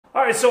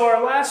All right, so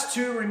our last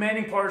two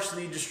remaining parts,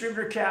 the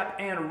distributor cap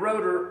and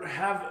rotor,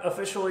 have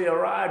officially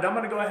arrived. I'm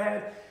gonna go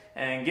ahead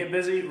and get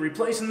busy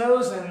replacing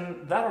those,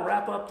 and that'll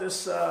wrap up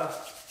this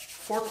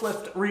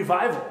forklift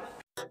revival.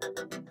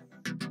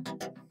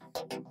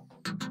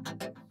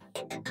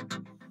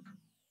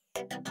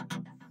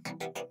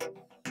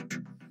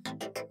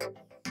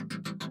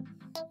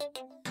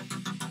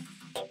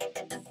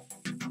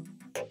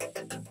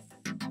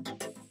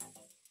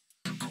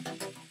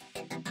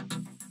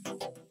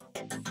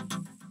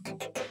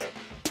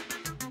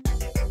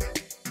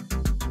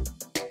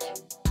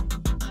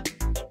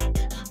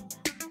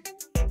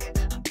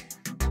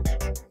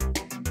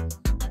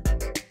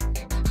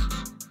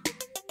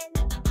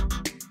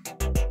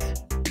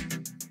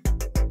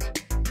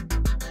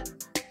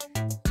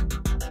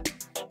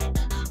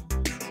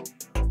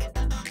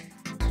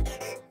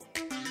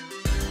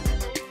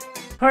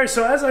 All right,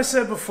 so as I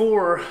said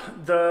before,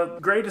 the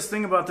greatest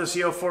thing about this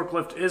Yo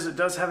forklift is it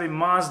does have a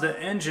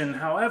Mazda engine.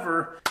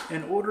 However,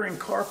 in ordering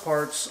car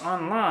parts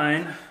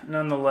online,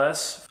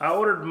 nonetheless, I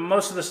ordered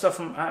most of the stuff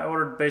I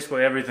ordered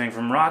basically everything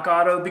from Rock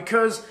Auto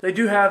because they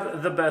do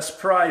have the best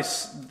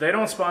price. They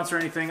don't sponsor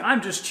anything.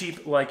 I'm just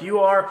cheap like you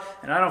are,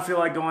 and I don't feel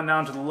like going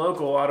down to the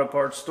local auto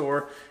parts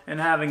store and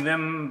having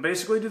them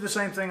basically do the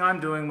same thing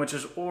I'm doing, which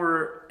is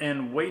order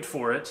and wait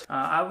for it.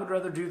 I would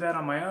rather do that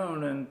on my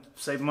own and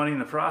save money in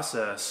the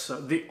process.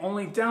 So the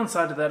only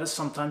downside to that is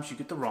sometimes you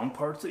get the wrong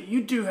parts that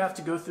you do have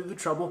to go through the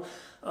trouble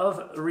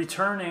of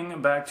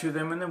returning back to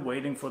them and then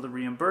waiting for the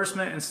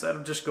reimbursement instead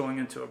of just going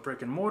into a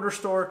brick and mortar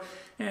store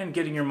and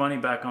getting your money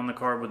back on the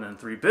car within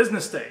 3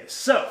 business days.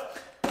 So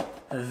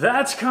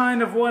that's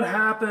kind of what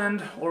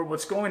happened, or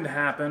what's going to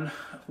happen,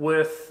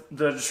 with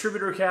the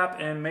distributor cap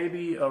and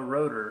maybe a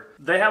rotor.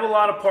 They have a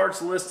lot of parts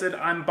listed.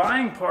 I'm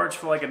buying parts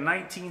for like a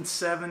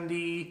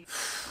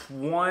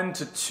 1971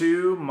 to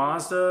 2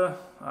 Mazda.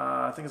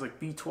 I think it's like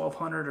B1200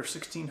 or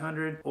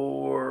 1600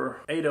 or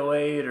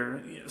 808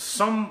 or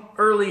some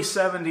early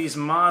 70s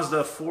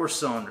Mazda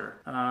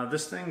 4-cylinder.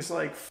 This thing's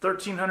like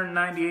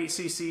 1398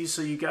 cc's,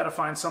 so you got to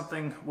find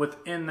something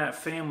within that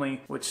family,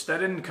 which that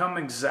didn't come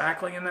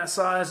exactly in that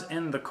size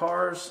in the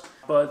cars,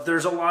 but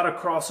there's a lot of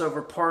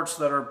crossover parts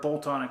that are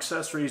bolt-on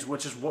accessories,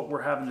 which is what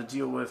we're having to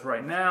deal with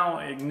right now,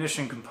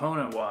 ignition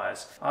component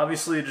wise.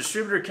 Obviously, a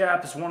distributor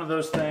cap is one of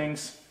those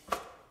things,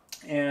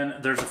 and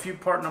there's a few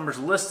part numbers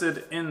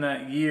listed in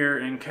that year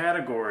and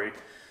category.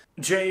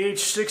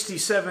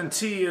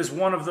 JH67T is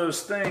one of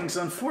those things.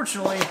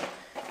 Unfortunately,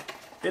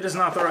 it is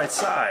not the right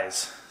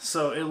size.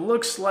 So it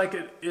looks like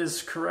it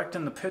is correct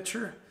in the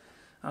picture,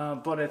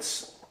 but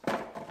it's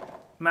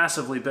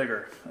massively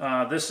bigger.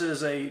 This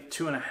is a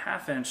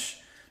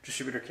 2.5-inch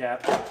distributor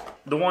cap.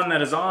 The one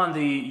that is on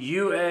the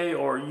UA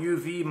or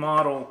UV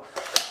model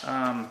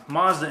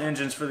Mazda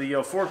engines for the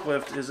Yo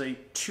forklift is a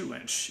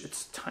 2-inch.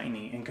 It's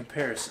tiny in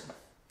comparison.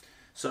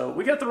 So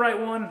we got the right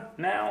one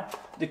now.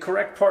 The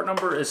correct part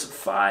number is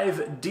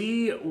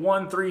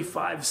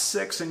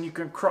 5D1356, and you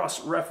can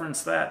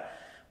cross-reference that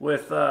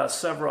with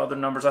several other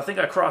numbers. I think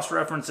I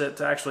cross-reference it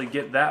to actually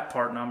get that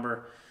part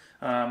number.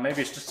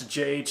 Maybe it's just a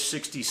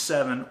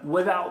JH67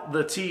 without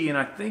the T, and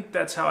I think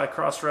that's how I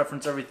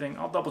cross-reference everything.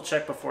 I'll double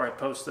check before I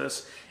post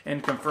this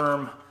and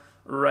confirm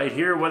right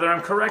here whether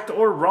I'm correct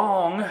or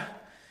wrong,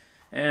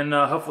 and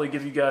hopefully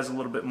give you guys a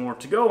little bit more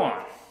to go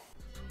on.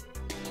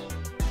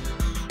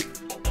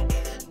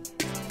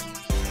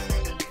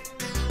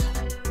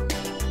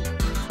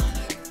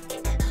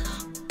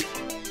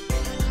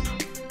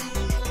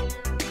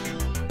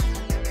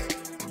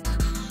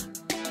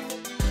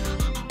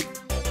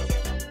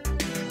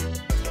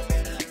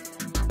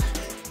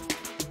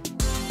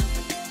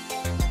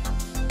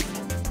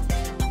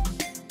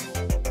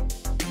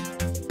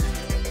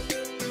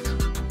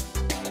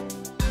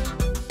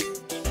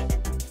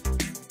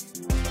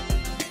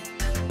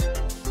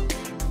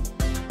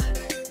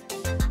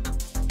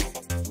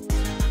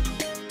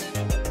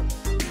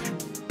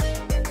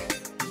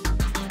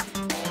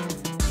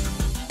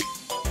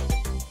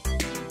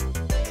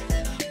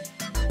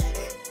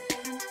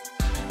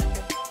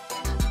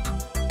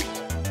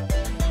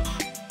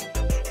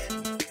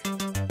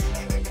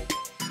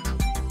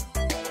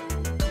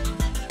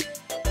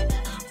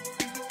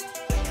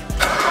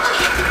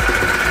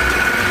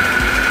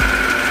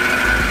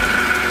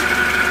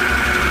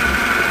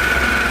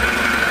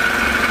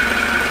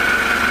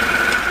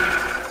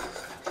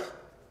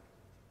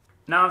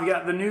 Now I've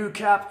got the new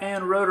cap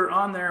and rotor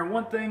on there.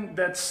 One thing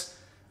that's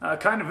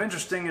kind of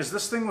interesting is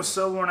this thing was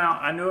so worn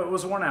out. I knew it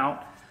was worn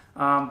out,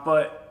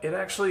 but it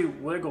actually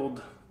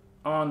wiggled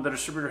on the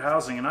distributor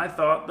housing, and I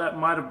thought that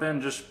might have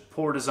been just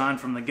poor design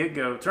from the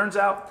get-go. Turns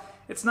out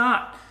it's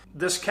not.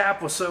 this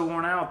cap was so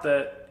worn out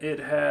that it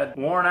had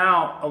worn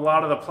out a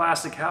lot of the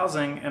plastic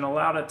housing and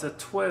allowed it to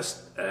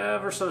twist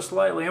ever so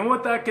slightly. And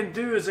what that can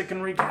do is it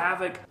can wreak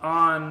havoc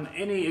on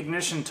any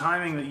ignition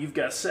timing that you've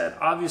got set.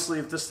 Obviously,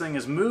 if this thing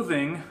is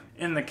moving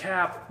in the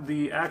cap,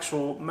 the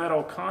actual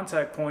metal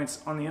contact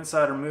points on the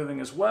inside are moving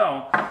as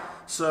well.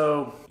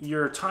 So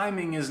your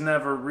timing is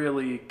never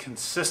really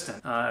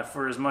consistent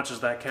for as much as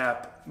that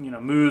cap, you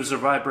know, moves or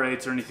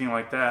vibrates or anything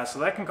like that. So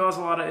that can cause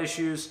a lot of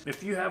issues.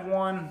 If you have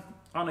one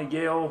on a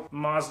Yale,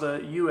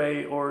 Mazda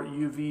UA or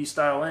UV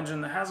style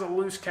engine that has a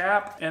loose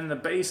cap and the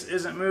base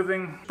isn't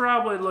moving,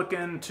 probably look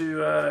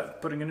into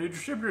putting a new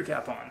distributor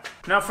cap on.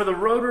 Now for the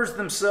rotors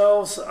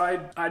themselves,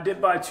 I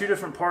did buy two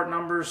different part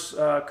numbers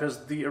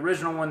because the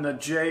original one, the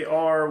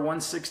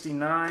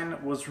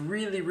JR169, was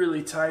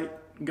really tight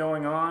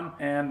going on,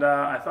 and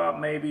I thought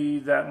maybe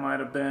that might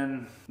have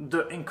been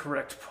the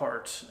incorrect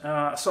part.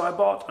 So I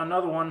bought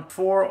another one,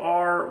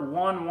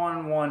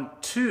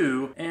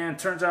 4R1112, and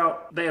turns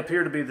out they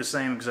appear to be the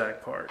same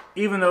exact part.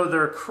 Even though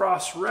they're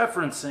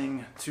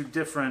cross-referencing to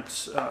different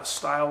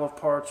style of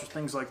parts or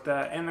things like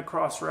that in the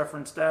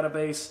cross-reference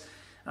database,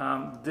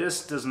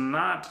 this does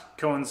not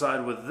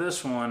coincide with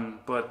this one,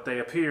 but they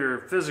appear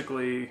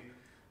physically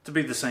to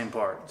be the same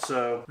part.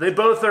 So they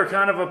both are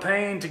kind of a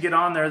pain to get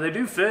on there. They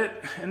do fit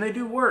and they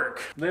do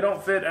work. They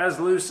don't fit as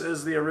loose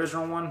as the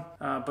original one,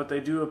 but they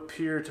do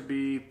appear to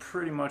be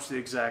pretty much the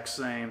exact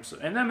same. So,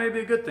 and that may be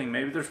a good thing.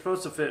 Maybe they're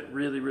supposed to fit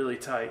really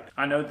tight.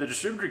 I know the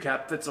distributor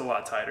cap fits a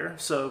lot tighter,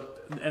 so,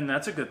 and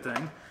that's a good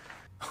thing.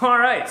 All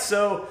right,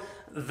 so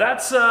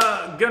that's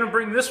gonna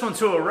bring this one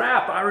to a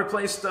wrap. I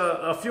replaced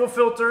a fuel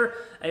filter,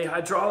 a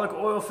hydraulic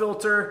oil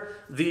filter,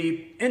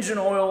 the engine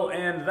oil,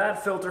 and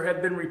that filter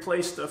had been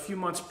replaced a few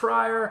months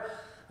prior.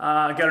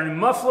 I got a new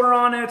muffler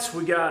on it.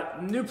 We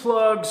got new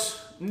plugs,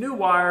 new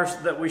wires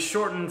that we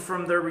shortened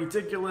from their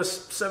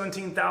ridiculous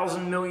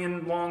 17,000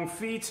 million long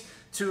feet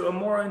to a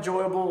more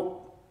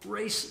enjoyable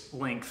race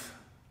length.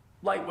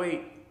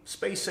 Lightweight,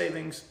 space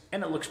savings,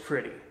 and it looks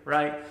pretty,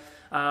 right?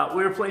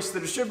 We replaced the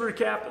distributor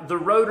cap, the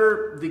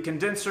rotor, the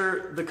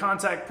condenser, the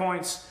contact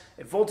points,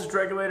 a voltage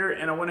regulator,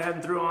 and I went ahead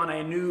and threw on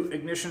a new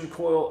ignition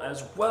coil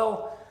as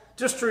well,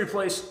 just to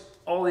replace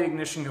all the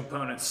ignition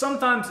components.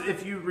 Sometimes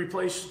if you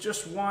replace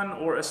just one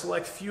or a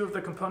select few of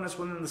the components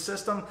within the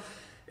system,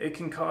 it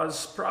can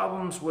cause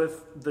problems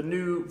with the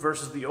new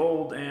versus the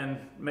old and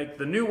make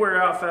the new wear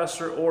out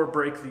faster or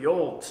break the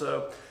old.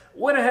 So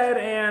went ahead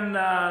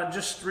and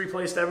just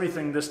replaced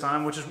everything this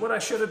time, which is what I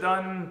should have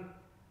done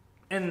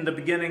in the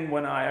beginning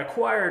when I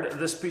acquired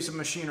this piece of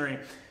machinery.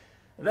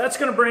 That's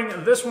gonna bring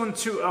this one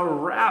to a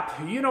wrap.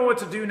 You know what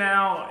to do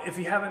now. If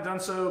you haven't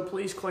done so,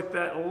 please click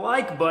that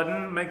like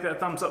button, make that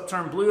thumbs up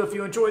turn blue. If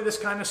you enjoy this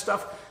kind of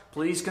stuff,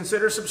 please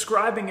consider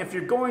subscribing. If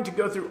you're going to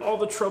go through all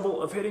the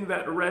trouble of hitting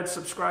that red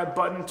subscribe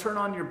button, turn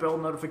on your bell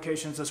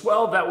notifications as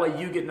well. That way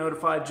you get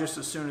notified just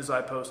as soon as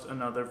I post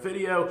another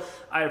video.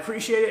 I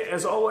appreciate it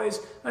as always,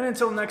 and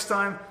until next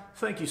time,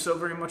 thank you so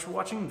very much for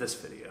watching this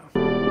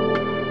video.